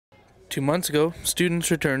2 months ago,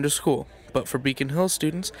 students returned to school, but for Beacon Hill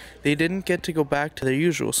students, they didn't get to go back to their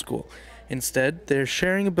usual school. Instead, they're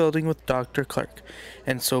sharing a building with Dr. Clark.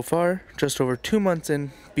 And so far, just over 2 months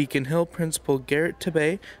in, Beacon Hill Principal Garrett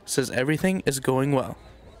Tabay says everything is going well.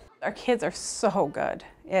 Our kids are so good.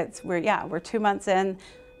 We're 2 months in.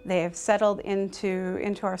 They've settled into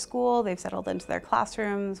our school, they've settled into their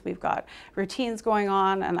classrooms, we've got routines going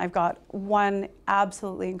on, and I've got one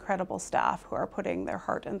absolutely incredible staff who are putting their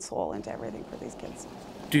heart and soul into everything for these kids.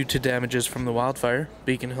 Due to damages from the wildfire,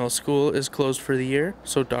 Beacon Hill School is closed for the year,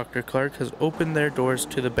 so Dr. Clark has opened their doors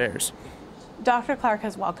to the Bears. Dr. Clark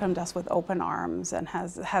has welcomed us with open arms and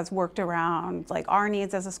has worked around like our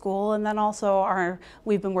needs as a school, and then also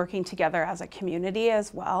we've been working together as a community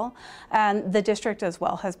as well. And the district as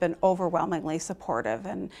well has been overwhelmingly supportive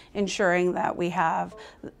in ensuring that we are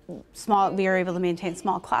able to maintain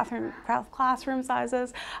small classroom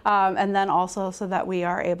sizes, and then also so that we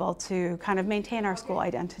are able to kind of maintain our school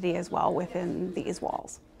identity as well within these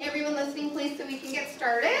walls. Everyone listening, please, so we can get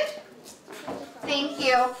started. Thank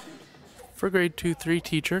you. For grade 2-3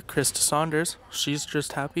 teacher Krista Saunders, she's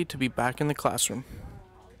just happy to be back in the classroom.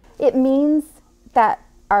 It means that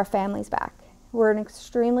our family's back. We're an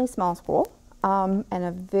extremely small school and a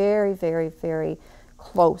very, very, very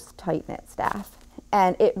close, tight-knit staff.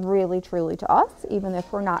 And it really, truly to us, even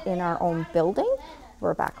if we're not in our own building,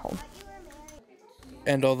 we're back home.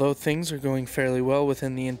 And although things are going fairly well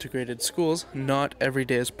within the integrated schools, not every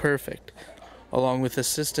day is perfect. Along with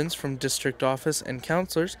assistance from district office and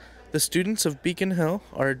counselors, the students of Beacon Hill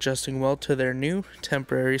are adjusting well to their new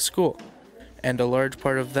temporary school, and a large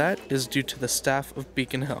part of that is due to the staff of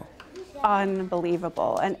Beacon Hill.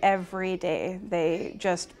 Unbelievable, and every day they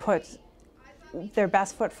just put their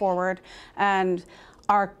best foot forward, and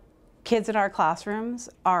our kids in our classrooms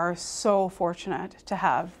are so fortunate to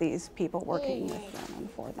have these people working with them and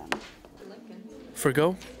for them. For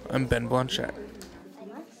Go, I'm Ben Blanchette.